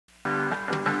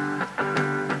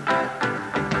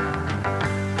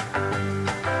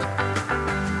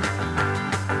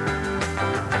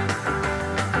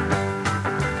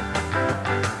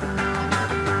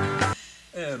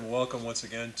once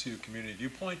again to Community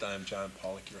Viewpoint. I'm John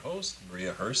Pollock, your host.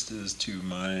 Maria Hurst is to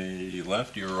my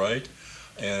left, your right,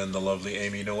 and the lovely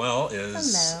Amy Noel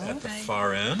is Hello. at the Hi.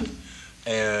 far end.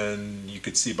 And you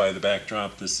could see by the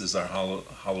backdrop, this is our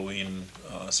Halloween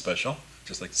special,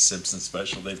 just like the Simpsons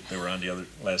special. They were on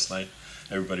last night.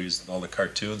 All the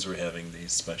cartoons were having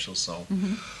these specials, so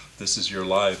this is your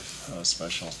live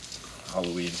special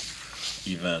Halloween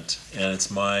event. And it's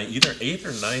my either 8th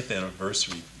or 9th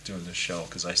anniversary doing this show,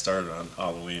 because I started on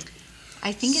Halloween.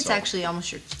 I think it's So- actually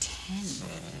almost your 10.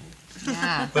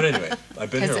 Yeah. But anyway,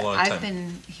 I've been here a long time. I've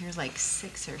been here like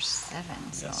 6 or 7,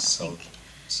 so Yes, I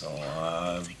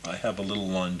think. I have a little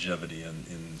longevity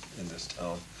in this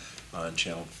town on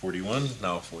Channel 41,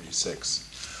 now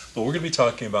 46. But we're going to be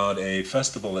talking about a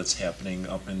festival that's happening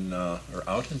up in or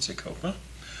out in Tacoma.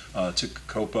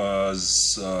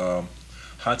 Tacopa's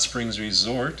Hot Springs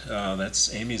Resort.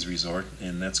 That's Amy's resort,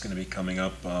 and that's going to be coming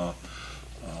up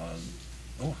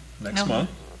next month.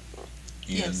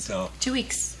 Yes. And 2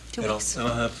 weeks. 2 weeks. and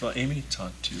I'll have Amy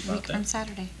talk to you A about week that. from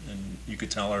Saturday. And you could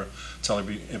tell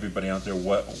everybody out there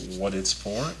what it's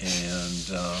for, and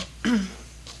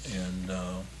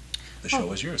the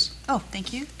show is yours. Oh,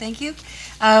 thank you, thank you.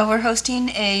 We're hosting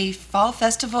a fall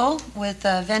festival with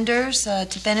vendors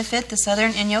to benefit the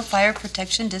Southern Inyo Fire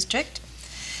Protection District.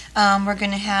 We're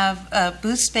going to have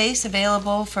booth space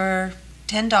available for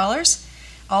 $10.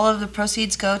 All of the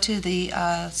proceeds go to the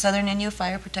Southern Inyo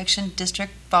Fire Protection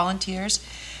District volunteers.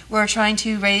 We're trying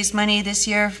to raise money this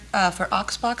year for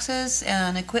aux boxes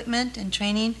and equipment and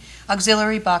training,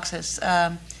 auxiliary boxes,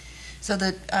 so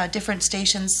that different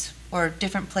stations or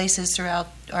different places throughout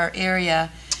our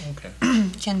area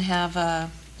can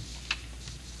have.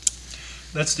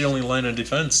 That's the only line of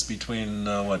defense between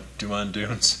Dumont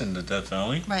Dunes and the Death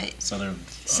Valley. Right. Southern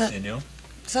So- Inyo.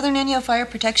 Southern Inyo Fire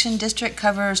Protection District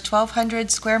covers 1,200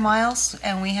 square miles,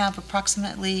 and we have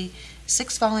approximately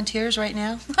 6 volunteers right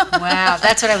now. Wow,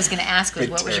 that's what I was going to ask, was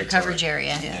Big what was your territory. coverage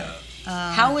area? Yeah.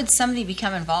 How would somebody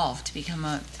become involved to become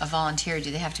a volunteer? Do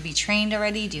they have to be trained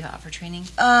already? Do you offer training?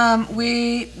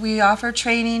 We offer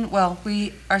training. Well,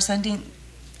 we are sending.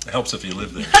 It helps if you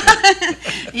live there, too.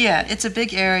 Yeah, it's a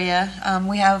big area.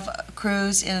 We have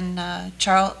crews in a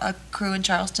crew in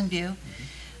Charleston View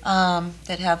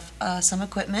that have some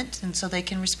equipment, and so they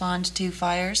can respond to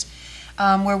fires.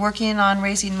 We're working on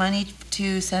raising money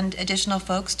to send additional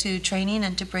folks to training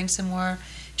and to bring some more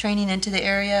training into the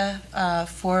area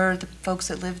for the folks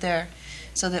that live there,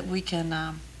 so that we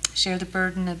can share the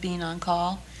burden of being on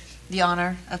call, the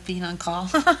honor of being on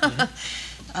call.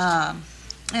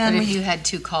 But if you had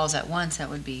 2 calls at once, that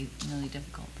would be really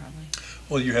difficult, probably.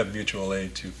 Well, you have mutual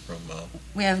aid, too, from...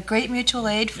 We have great mutual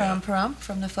aid from Pahrump,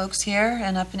 from the folks here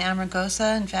and up in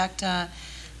Amargosa. In fact, I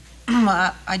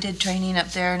did training up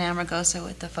there in Amargosa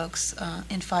with the folks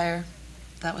in fire.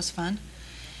 That was fun.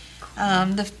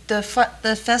 The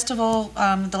festival,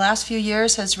 the last few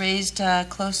years, has raised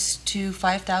close to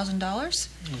 $5,000.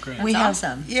 Okay. That's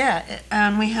awesome. Yeah,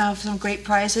 and we have some great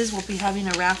prizes. We'll be having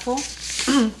a raffle.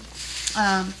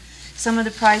 Some of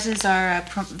the prizes are a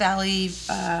Pahrump Valley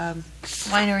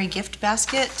Winery gift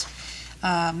basket,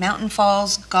 Mountain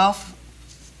Falls golf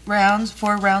rounds,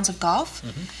 4 rounds of golf,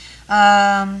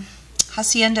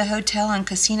 Hacienda Hotel and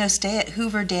Casino stay at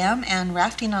Hoover Dam, and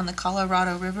rafting on the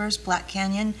Colorado River's Black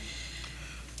Canyon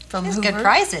from That's Hoover. good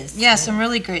prizes. Yeah, some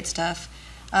really great stuff.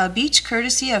 Beach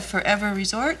courtesy of Forever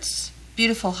Resorts,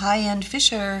 beautiful high-end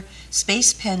Fisher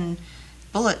Space Pen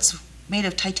bullets made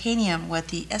of titanium with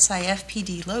the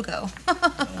SIFPD logo.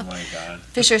 Oh, my God.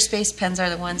 Fisher Space Pens are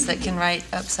the ones that can write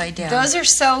upside down. Those are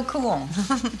so cool.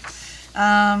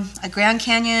 A Grand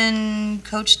Canyon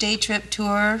coach day trip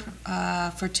tour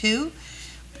for 2,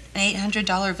 an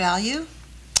 $800 value.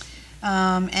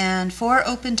 And 4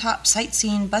 open-top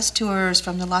sightseeing bus tours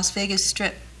from the Las Vegas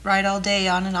Strip, ride all day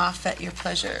on and off at your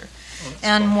pleasure.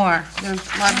 And more. There's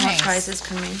a lot more Nice. prizes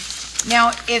coming.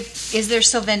 Now, is there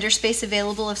still vendor space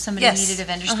available if somebody Yes. needed a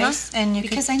vendor Uh-huh. space? And you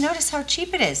could- Because I noticed how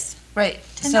cheap it is. Right.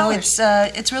 $10. So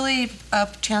it's really a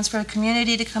chance for the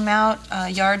community to come out, a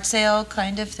yard sale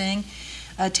kind of thing.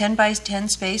 A 10 by 10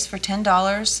 space for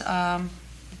 $10.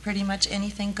 Pretty much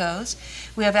anything goes.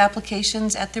 We have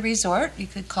applications at the resort. You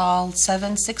could call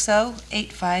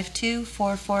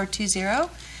 760-852-4420,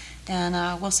 and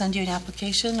we'll send you an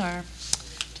application or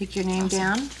take your name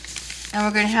down. And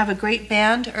we're going to have a great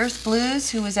band, Earth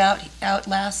Blues, who was out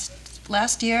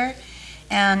last year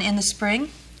and in the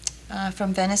spring.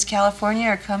 From Venice, California,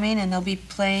 are coming, and they'll be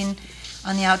playing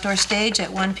on the outdoor stage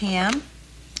at 1 p.m.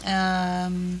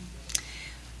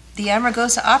 The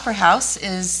Amargosa Opera House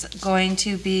is going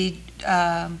to be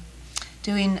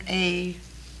doing a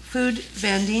food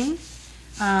vending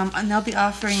And they'll be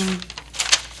offering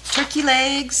turkey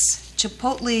legs,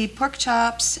 chipotle pork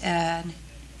chops, and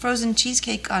frozen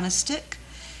cheesecake on a stick.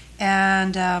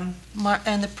 And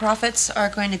the profits are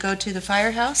going to go to the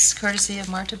firehouse, courtesy of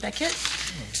Marta Beckett.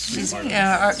 She's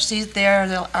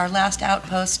there, our last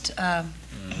outpost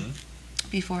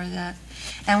before that.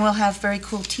 And we'll have very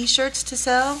cool T-shirts to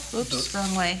sell. Oops,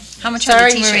 wrong way. How much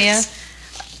Sorry, are the Maria. t-shirts?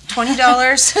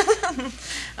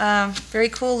 $20. Very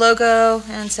cool logo,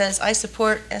 and says "I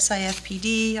support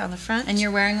SIFPD" on the front. And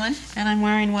you're wearing one? And I'm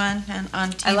wearing one, and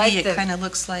on TV like it the- kind of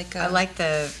looks like I a like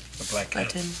the black cat.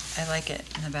 button. I like it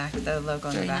in the back, the logo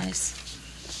in the Very back. nice.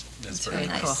 That's very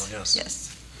very cool. nice. Yes. Yes.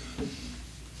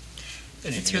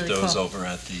 And you It's can get really those cool. over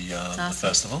at the awesome.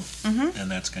 festival, Mhm.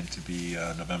 and that's going to be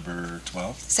November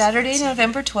 12th. Saturday,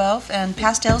 November 12th, and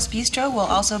Pastel's Bistro will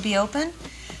also be open,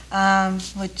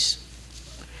 which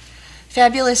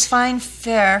fabulous fine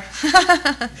fare.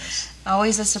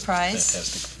 Always a surprise.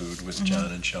 Fantastic food with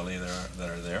John and Shelley that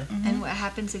are there. And what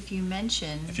happens if you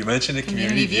mention? If you mention a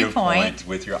Community community Viewpoint. viewpoint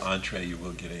with your entree, you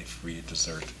will get a free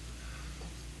dessert.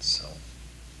 So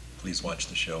please watch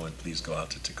the show, and please go out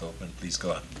to Tacoma, and please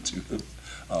go out to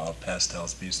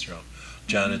Pastel's Bistro.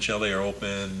 John and Shelley are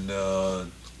open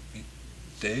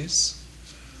days.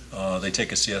 They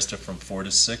take a siesta from 4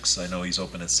 to 6. I know he's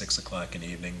open at 6 o'clock in the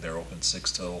evening. They're open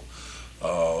 6 till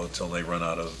they run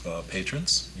out of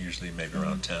patrons, usually maybe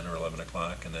around 10 or 11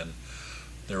 o'clock, and then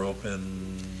they're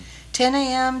open 10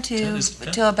 a.m. 10 is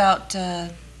 10? to about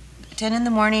 10 in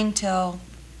the morning till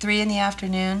 3 in the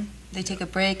afternoon. They take a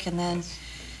break and then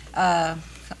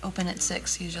open at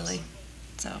 6 usually.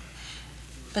 So,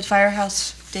 but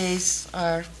Firehouse days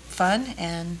are fun,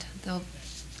 and there'll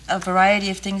a variety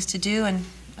of things to do, and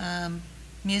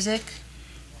music.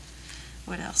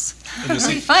 What else? And It'll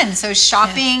be fun. So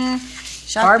shopping,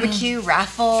 Shopping. barbecue,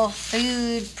 raffle,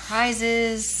 food,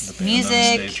 prizes, the band on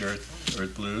music. stage,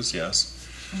 Earth Blues, yes.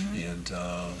 And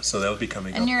so that'll be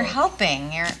coming And up. you're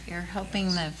helping. You're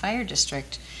helping the fire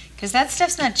district, because that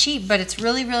stuff's not cheap, but it's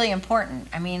really, really important.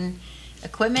 I mean,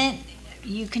 equipment.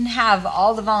 You can have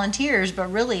all the volunteers,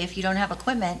 but really, if you don't have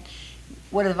equipment,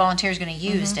 what are the volunteers going to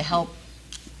use to help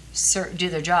do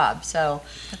their job? So,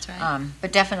 That's right.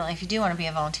 but definitely, if you do want to be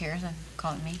a volunteer, then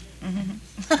call me.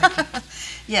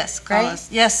 Yes, call Right? us.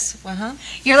 Yes, uh-huh.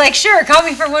 You're like, sure, call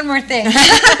me for one more thing.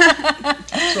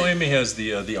 So Amy has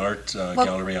the art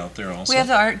gallery out there also. We have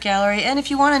the art gallery, and if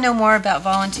you want to know more about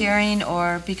volunteering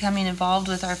or becoming involved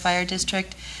with our fire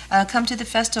district, come to the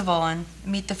festival and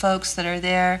meet the folks that are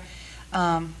there.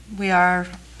 We are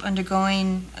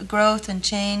undergoing growth and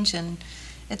change, and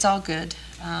it's all good.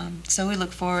 So we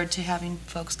look forward to having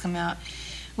folks come out.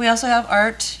 We also have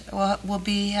art.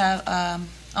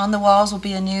 On the walls will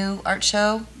be a new art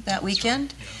show that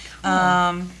weekend.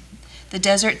 The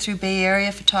Desert Through Bay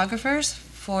Area Photographers,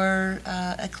 for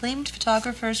acclaimed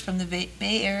photographers from the Bay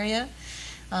Area.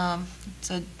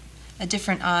 So a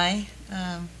different eye.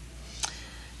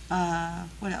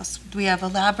 What else? We have a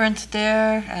labyrinth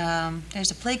there.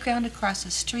 There's a playground across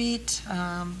the street.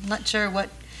 Not sure what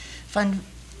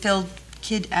fun-filled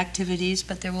kid activities,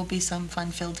 but there will be some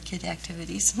fun-filled kid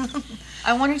activities.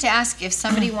 I wanted to ask if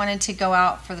somebody wanted to go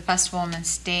out for the festival and then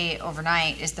stay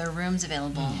overnight, is there rooms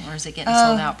available, or is it getting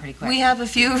sold out pretty quick? We have a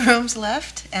few rooms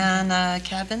left and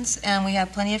cabins, and we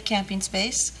have plenty of camping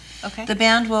space. Okay. The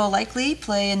band will likely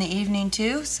play in the evening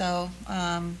too, so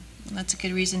that's a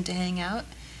good reason to hang out.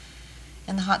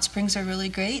 And the hot springs are really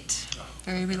great,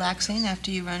 very relaxing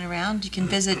after you run around. You can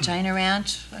visit Gina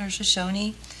Ranch or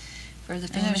Shoshone for the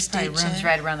And there's famous probably stage. rooms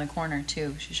right around the corner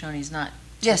too. Shoshone's not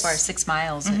too Yes. far, 6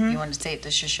 miles if you want to stay at the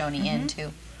Shoshone Inn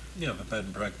too. You have a bed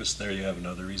and breakfast there. You have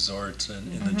another resort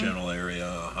in the general area,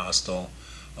 a hostel.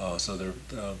 So there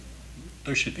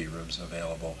should be rooms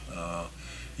available.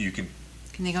 You can.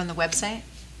 Can they go on the website?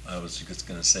 I was just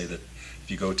going to say that if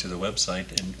you go to the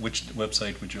website, and which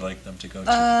website would you like them to go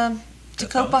to?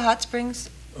 Tacoma Hot Springs.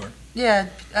 Or- Yeah,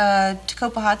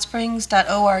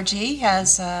 TacopaHotSprings.org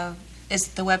is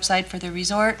the website for the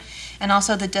resort, and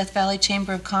also the Death Valley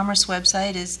Chamber of Commerce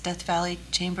website is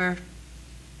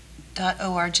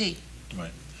deathvalleychamber.org.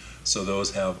 So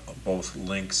those have both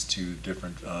links to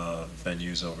different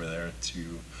venues over there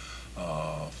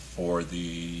for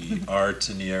the art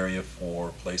in the area, for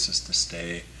places to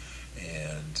stay,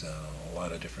 and a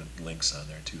lot of different links on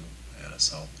there too.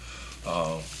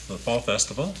 The Fall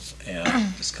Festival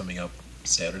is coming up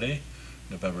Saturday,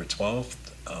 November 12th,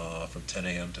 from 10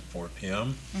 a.m. to 4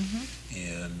 p.m.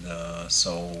 And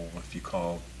so if you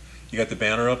call, you got the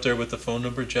banner up there with the phone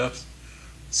number, Jeff?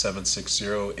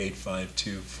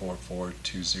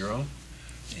 760-852-4420.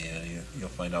 And you'll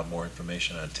find out more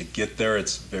information on it. To get there,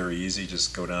 it's very easy.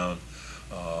 Just go down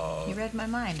You read my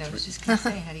mind. I was just going to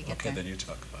say, how do you get Okay, there? then you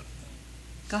talk about it.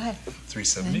 Go ahead.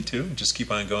 372, just keep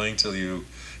on going till you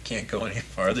can't go any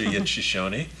farther. You get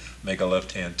Shoshone, make a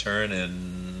left-hand turn,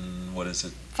 and what is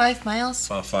it, 5 miles,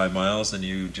 about 5 miles, and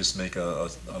you just make a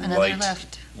another light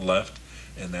left.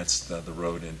 and that's the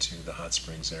road into the hot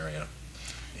springs area.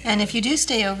 And if you do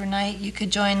stay overnight, you could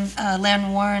join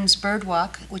Len Warren's Bird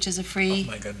Walk, which is a free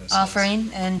Oh, my goodness,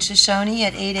 offering in Shoshone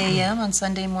at 8 a.m. on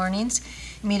Sunday mornings.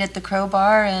 Meet at the Crow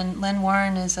Bar, and Len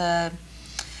Warren is a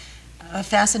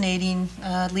fascinating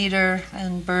leader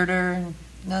and birder and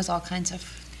knows all kinds of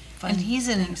fun And he's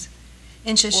in things.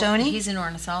 In Shoshone? He's an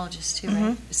ornithologist too,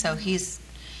 right? So he's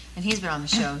been on the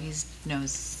show. He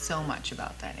knows so much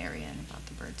about that area and about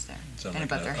the birds there Sound and like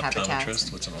about an their habitats. optometrist?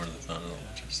 and- What's an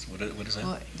ornithologist? What is that?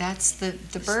 Well, that's the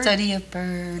bird. Study of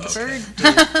birds. Okay. Bird,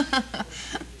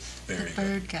 Very good.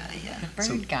 Bird guy, yeah. the bird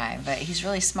So- guy, but he's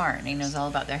really smart and he knows all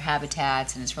about their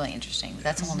habitats and it's really interesting. But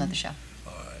that's a whole nother show.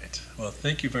 All right. Well,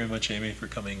 thank you very much, Amy, for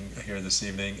coming here this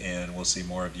evening, and we'll see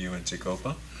more of you in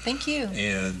Tecopa. Thank you.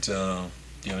 And do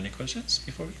you have any questions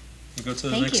before we go to the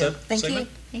Thank next you. Thank you. segment?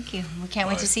 Thank you. We can't All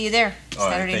wait to right. see you there. All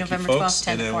right, Saturday, thank you, November 12th, folks,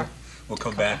 10 and to then 4. we'll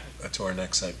come Tecopa. back to our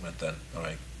next segment then. All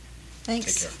right.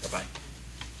 Thanks. Take care.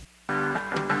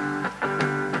 Bye-bye.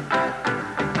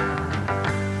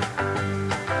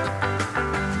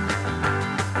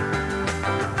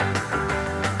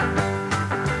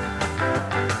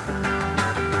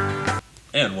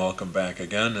 And welcome back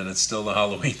again, and it's still the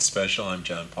Halloween special. I'm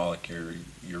John Pollock, your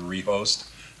re-host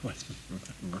with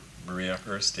Maria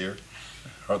Hurst here,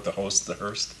 or the host, the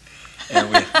Hurst. And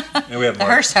we have The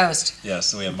Mark. Hearst host.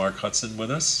 Yes, we have Mark Hudson with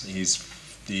us. He's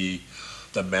the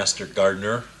master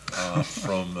gardener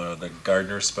from the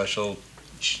gardener specialist,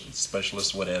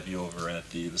 what have you, over at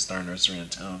the Star Nursery in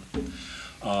town.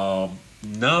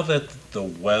 Now that the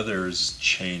weather's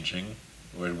changing,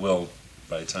 or it will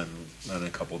by the time in a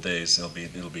couple of days,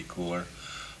 it'll be cooler.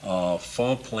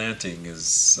 Fall planting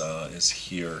is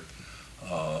here,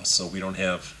 so we don't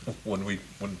have when we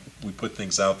put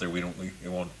things out there, it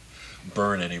won't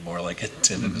burn anymore like it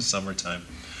did in the summertime.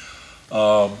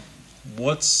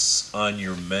 What's on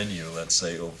your menu, let's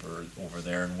say, over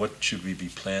there, and what should we be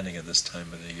planting at this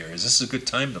time of the year? Is this a good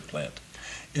time to plant?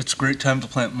 It's a great time to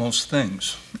plant most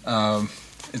things.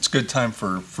 It's a good time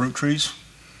for fruit trees,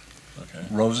 Okay.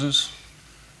 roses,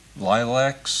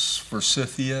 lilacs,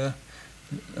 forsythia,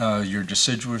 your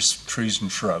deciduous trees and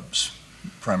shrubs,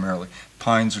 primarily.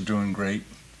 Pines are doing great.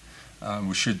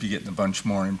 We should be getting a bunch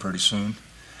more in pretty soon.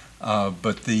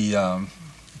 But the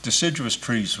deciduous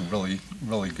trees are really,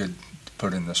 really good to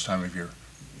put in this time of year.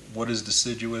 What is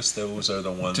deciduous? Those are the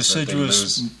ones that they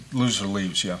Deciduous lose. lose their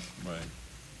leaves, yeah. Right.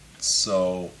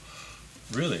 So,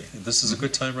 really, this is a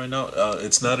good time right now?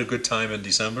 It's not a good time in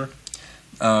December?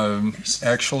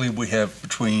 Actually, we have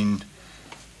between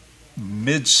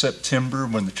mid-September,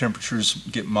 when the temperatures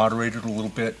get moderated a little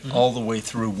bit, all the way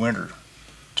through winter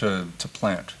to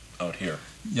plant. Out here.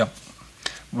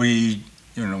 We,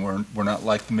 we're not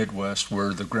like the Midwest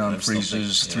where the ground I'm still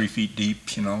freezes thinking, 3 feet deep,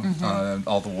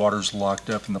 all the water's locked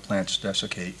up and the plants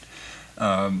desiccate.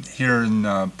 Here in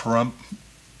Pahrump,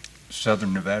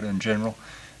 southern Nevada in general,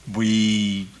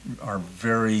 we are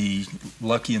very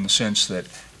lucky in the sense that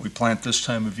we plant this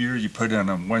time of year, you put in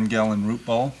a 1 gallon root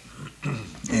ball,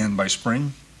 and by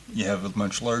spring, you have a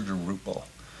much larger root ball.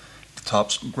 The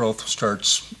top growth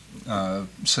starts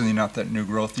sending out that new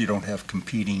growth. You don't have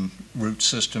competing root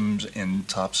systems and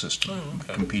top system Oh,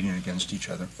 okay. competing against each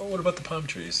other. Well, what about the palm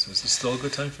trees? Is this still a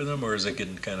good time for them, or is it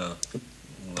getting kind of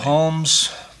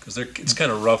Palms, Because it's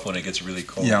kind of rough when it gets really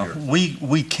cold yeah, here.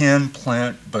 we can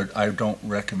plant, but I don't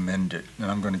recommend it,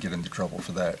 and I'm going to get into trouble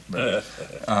for that. But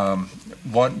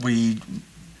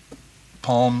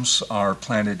palms are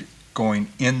planted going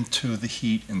into the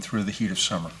heat and through the heat of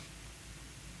summer.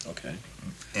 Okay.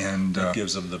 And That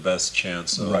gives them the best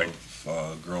chance of Right.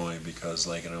 growing, because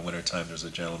like in the wintertime, there's a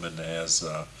gentleman that has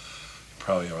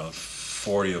probably around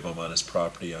 40 of them on his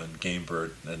property on game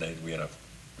bird, and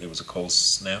it was a cold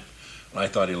snap, and I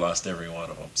thought he lost every one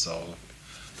of them. So,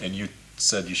 and you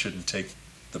said you shouldn't take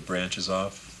the branches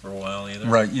off for a while either?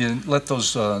 right, you let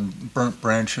those burnt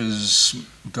branches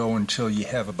go until you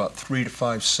have about 3 to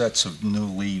 5 sets of new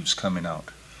leaves coming out.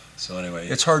 So anyway,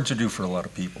 It's hard to do for a lot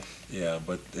of people. yeah,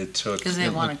 but it took. Because they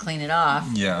want to clean it off.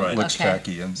 Yeah, Right. it looks Okay.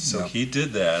 tacky. And, So yeah. he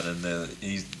did that, and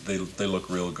they look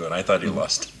real good. I thought he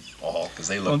lost all because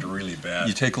they looked really bad.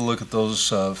 You take a look at those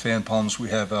fan palms we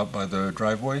have out by the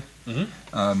driveway. Mhm.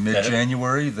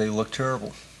 Mid-January, they look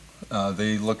terrible.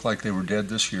 They look like they were dead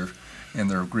this year, and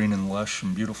they're green and lush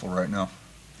and beautiful right now.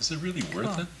 Is it really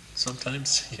worth Cool. it?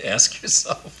 Sometimes you ask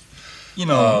yourself. You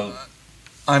know,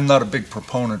 I'm not a big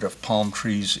proponent of palm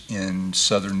trees in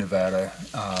southern Nevada,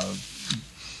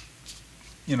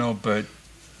 but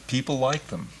people like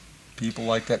them. People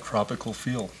like that tropical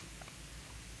feel.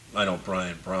 I know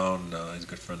Brian Brown, he's a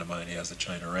good friend of mine, he has the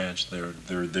China Ranch. They're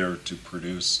there to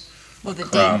produce Well, the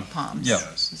crop. date palms. Yeah.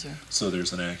 Is there- So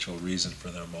there's an actual reason for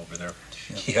them over there.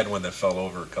 Yeah. He had one that fell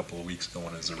over a couple of weeks ago,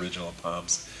 one of his original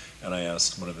palms, and I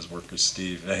asked one of his workers,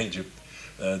 Steve, hey,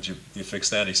 did you fix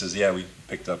that? He says, yeah, we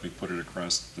picked up, we put it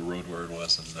across the road where it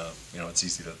was, and it's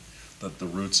easy the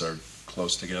roots are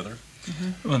close together.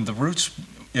 Well, the roots,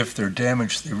 if they're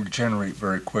damaged, they regenerate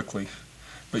very quickly.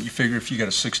 But you figure if you got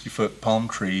a 60-foot palm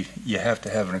tree, you have to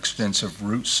have an extensive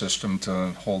root system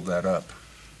to hold that up.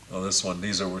 Well,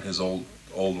 these are his old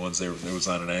ones. It was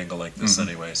on an angle like this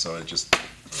anyway, so it just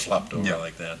flopped over Yeah.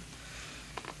 like that.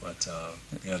 But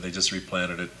yeah, they just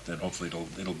replanted it, and hopefully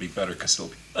it'll be better because it'll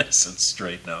be nice and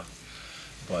straight now.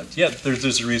 But yeah,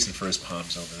 there's a reason for his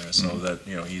palms over there, so that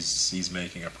he's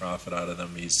making a profit out of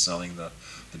them. He's selling the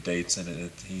dates, and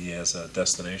he has a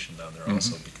destination down there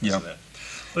also because of that.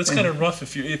 But it's kind of rough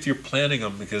if you're planting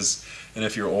them and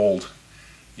if you're old,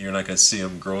 you're not going to see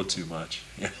them grow too much.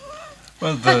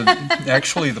 Well,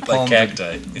 actually the palm, Like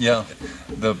cacti.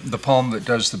 the palm that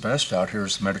does the best out here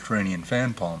is the Mediterranean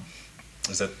fan palm.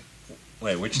 Is that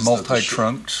which is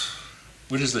Multi-trunked.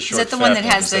 Which is the short? that the one fat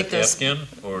that has, Is like, that those Afghan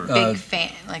or Big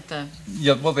fan, like the.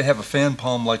 Yeah, well, they have a fan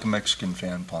palm like a Mexican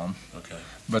fan palm, okay?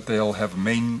 but they'll have a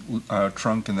main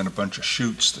trunk and then a bunch of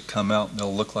shoots that come out and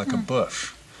they'll look like a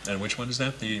bush. And which one is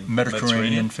that? The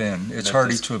Mediterranean fan. It's That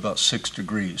hardy is- to about 6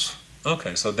 degrees.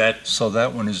 Okay, so that So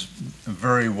that one is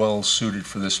very well suited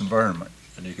for this environment.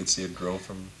 and you can see it grow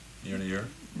from year to year.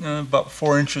 About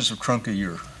 4 inches of trunk a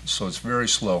year, so it's very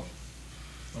slow.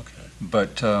 Okay.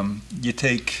 But you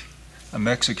take a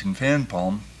Mexican fan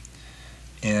palm,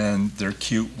 and they're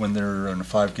cute when they're in a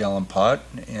 5-gallon pot,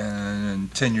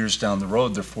 and 10 years down the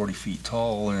road, they're 40 feet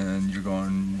tall, and you're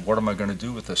going, what am I going to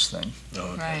do with this thing? Oh,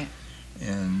 okay. Right.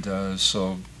 And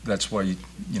so that's why,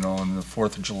 on the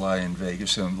 4th of July in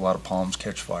Vegas, a lot of palms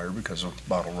catch fire because of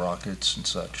bottle rockets and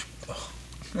such.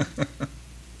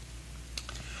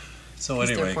 So 'Cause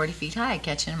they're anyway, 40 feet high,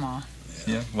 catching them all.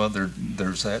 Yeah, well,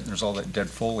 there's that. There's all that dead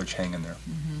foliage hanging there.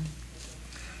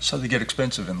 So they get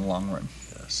expensive in the long run.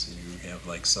 yes, you have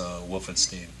like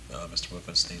Wolfenstein, Mr.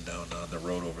 Wolfenstein down the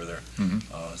road over there.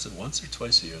 Is it once or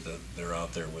twice a year that they're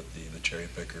out there with the cherry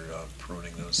picker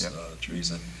pruning those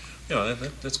trees? And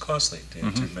that's costly to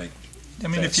make. I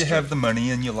mean, if you That's have the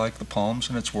money and you like the palms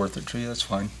and it's worth it to you, that's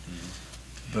fine.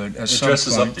 But at It some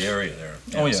dresses point, up the area there.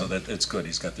 Oh, yeah. So that it's good.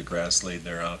 He's got the grass laid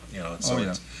there out. So Oh,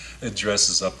 yeah. it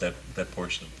dresses up that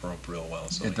portion of Pahrump real well.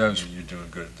 So It does. You're doing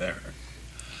good there.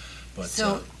 But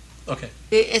So- okay.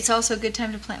 It's also a good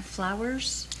time to plant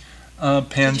flowers.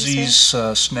 pansies,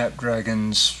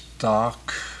 snapdragons,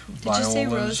 dock, Did violas, you say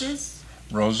roses?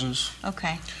 roses.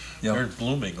 Okay. Yeah. They're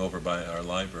blooming over by our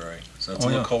library. So it's Oh, a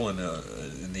little yeah. cold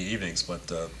in the evenings, but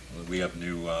we have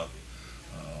new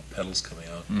petals coming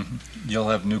out. You'll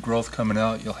have new growth coming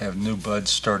out. You'll have new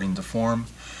buds starting to form.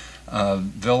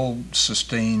 They'll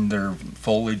sustain their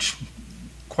foliage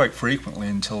quite frequently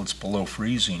until it's below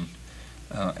freezing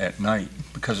at night,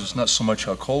 because it's not so much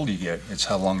how cold you get, it's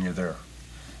how long you're there.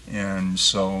 And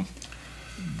so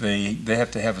they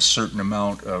have to have a certain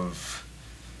amount of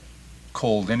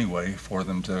cold anyway for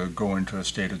them to go into a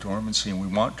state of dormancy, and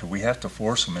we have to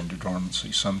force them into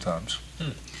dormancy sometimes.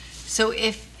 So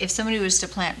if somebody was to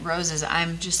plant roses,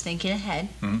 I'm just thinking ahead.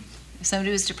 If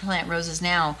somebody was to plant roses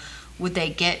now, would they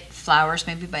get flowers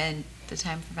maybe by the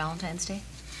time for Valentine's Day?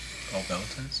 Oh,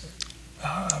 Valentine's Day?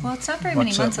 Well, it's not very many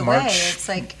what's that, months away. March? It's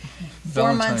like 4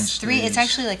 Valentine's months, Day it's is-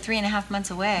 actually like 3.5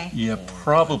 months away. Yeah, 4, 5,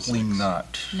 probably 6.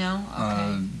 not. No?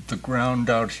 Okay. The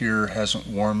ground out here hasn't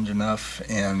warmed enough,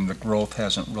 and the growth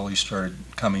hasn't really started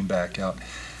coming back out.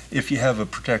 If you have a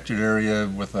protected area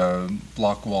with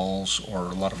block walls or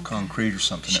a lot of concrete or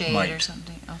something, it Shade might. or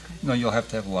something? Okay. No, you'll have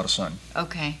to have a lot of sun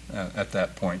Okay. at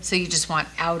that point. So you just want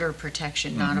outer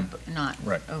protection, not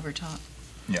Right. over top.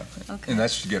 Yeah, Okay. and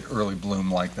that's to get early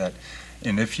bloom like that.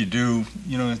 And if you do,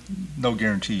 no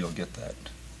guarantee you'll get that.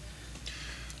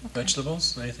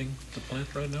 Vegetables? Anything to plant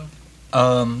right now?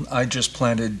 I just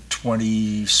planted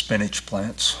 20 spinach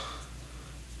plants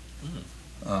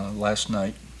last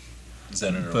night. Is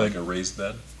that in But- like a raised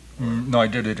bed? No, I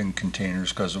did it in containers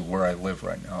because of where I live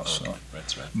right now. So. Okay,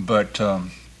 that's right. But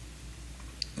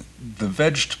the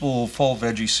fall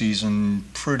veggie season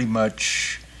pretty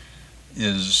much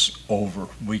is over.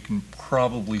 We can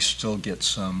probably still get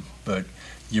some, but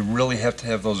you really have to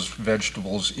have those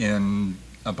vegetables in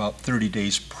about 30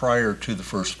 days prior to the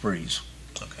first freeze.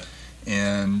 Okay.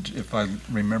 And if I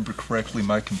remember correctly,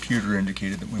 my computer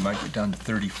indicated that we might get down to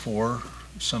 34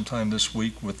 sometime this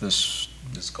week with this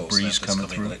This cold breeze snap is coming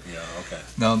through. Yeah, okay.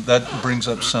 Now, that brings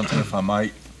up something, if I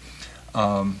might.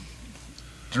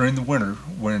 During the winter,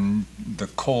 when the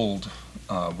cold,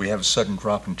 we have a sudden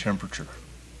drop in temperature,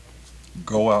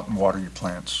 go out and water your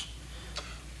plants.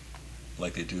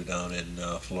 Like they do down in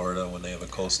Florida when they have a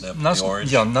cold snap in Not, the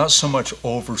orange. yeah, not so much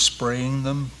overspraying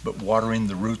them, but watering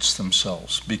the roots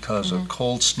themselves, because a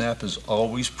cold snap is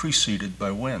always preceded by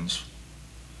winds.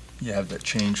 You have that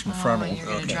change in Oh, frontal you're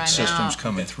gonna dry 'em systems out.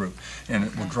 coming through, and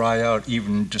it will dry out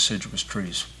even deciduous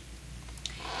trees.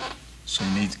 So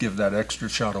you need to give that extra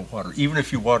shot of water. Even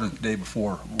if you water the day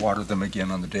before, water them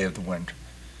again on the day of the wind,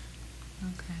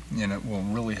 Okay. and it will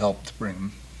really help to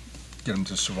get them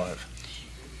to survive.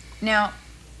 Now,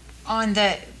 on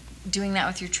the doing that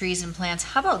with your trees and plants,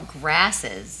 how about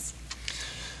grasses?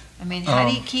 I mean, how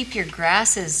do you keep your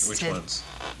grasses Which to ones?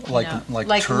 Like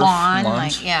like turf, lawn,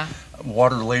 lawns, like yeah,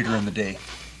 water later in the day.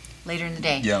 later in the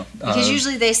day? Yeah. Because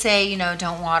usually they say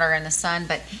don't water in the sun,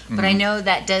 but I know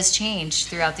that does change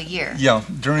throughout the year. Yeah,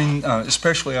 during,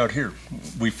 especially out here,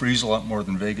 we freeze a lot more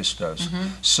than Vegas does.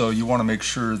 So you want to make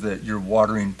sure that you're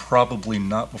watering probably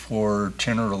not before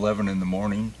 10 or 11 in the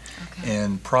morning, Okay.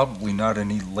 and probably not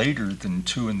any later than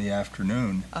 2 in the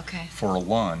afternoon Okay. for a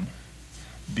lawn,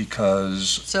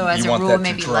 because So as you a want rule, that to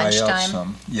maybe dry out lunchtime?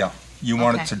 some. Yeah, you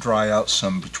want Okay. it to dry out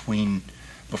some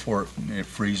before it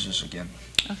freezes again.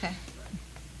 Okay.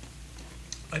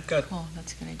 I've got, Cool.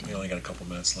 That's a good idea. we only got a couple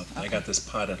minutes left. I Okay. got this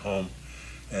pot at home,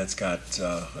 and it's got,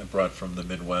 I brought from the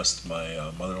Midwest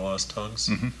my mother-in-law's tongues.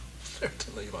 Mhm. They're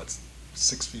like about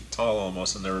 6 feet tall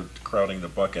almost, and they're crowding the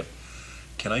bucket.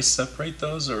 Can I separate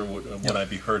those, or would I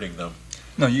be hurting them?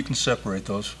 No, you can separate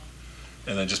those.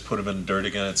 And then just put them in dirt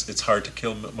again? It's hard to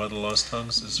kill mother-in-law's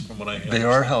tongues, is from what I hear. They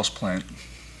are a houseplant.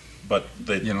 But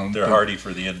they're but hardy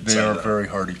for the inside. They are very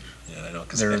hardy. Yeah, I know,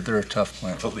 because They're a tough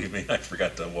plant. believe me, I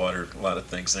forgot to water a lot of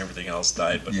things, and everything else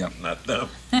died, but Yeah. not them.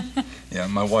 Yeah,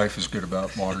 my wife is good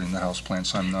about watering the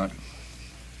houseplants. I'm not.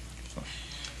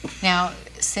 Now,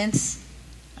 since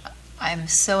I'm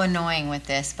so annoying with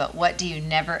this, but what do you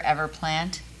never ever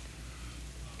plant?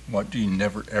 What do you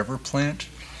never ever plant?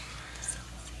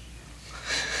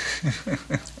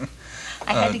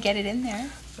 I had to get it in there.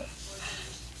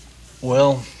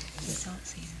 Well, The salt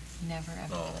cedar. Never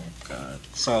ever Oh, plant. God.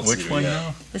 Salt which cedar, one yeah.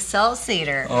 now? The salt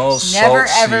cedar. Oh, Never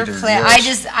salt ever cedar, plant.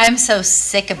 yes. I'm so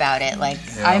sick about it. Like,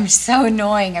 Yeah. I'm so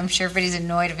annoying. I'm sure everybody's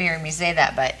annoyed of hearing me say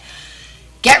that, but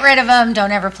get rid of them.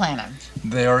 Don't ever plant them.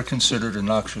 They are considered a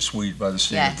noxious weed by the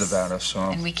state Yes. of Nevada,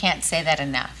 so And we can't say that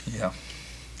enough. yeah.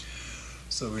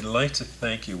 So we'd like to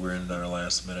thank you. We're in our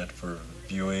last minute for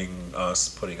viewing us,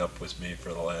 putting up with me for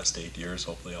the last 8 years.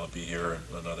 Hopefully I'll be here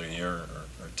another year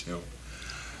or two.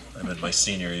 I'm in my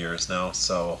senior years now,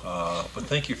 so, but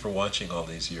thank you for watching all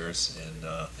these years, and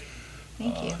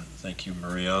Thank you. thank you,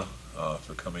 Maria,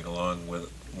 for coming along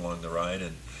the ride.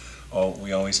 And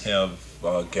we always have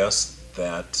guests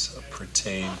that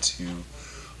pertain to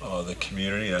the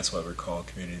community. That's why we're called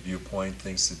Community Viewpoint.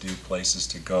 Things to do, places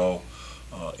to go,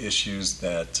 issues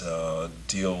that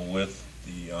deal with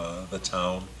the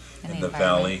town And and the the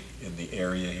valley, in the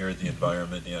area here, the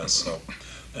environment. Yes, so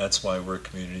that's why we're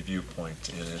Community Viewpoint,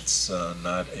 and it's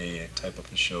not a type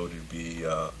of a show to be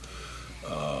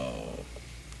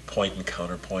point and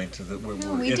counterpoint. We're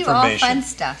No, we do all information. fun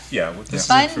stuff. Yeah, this is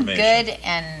Fun, information. good,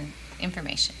 and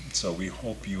information. So we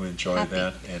hope you enjoy Happy.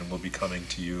 that, and we'll be coming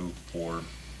to you for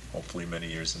hopefully many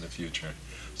years in the future.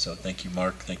 So thank you,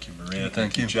 Mark. Thank you, Maria.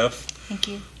 Thank you. Jeff. Thank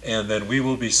you. And then we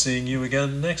will be seeing you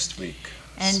again next week.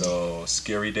 And- So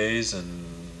scary days and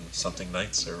something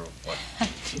nights, or what?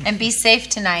 And be safe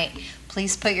tonight.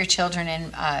 Please put your children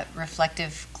in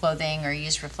reflective clothing or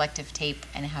use reflective tape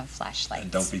and have flashlights.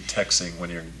 And don't be texting when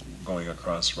you're going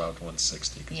across Route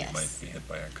 160, because Yes. you might be hit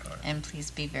by a car. And please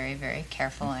be very, very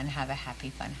careful and have a happy,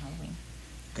 fun Halloween.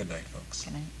 Good night, folks.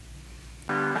 Good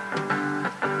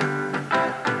night.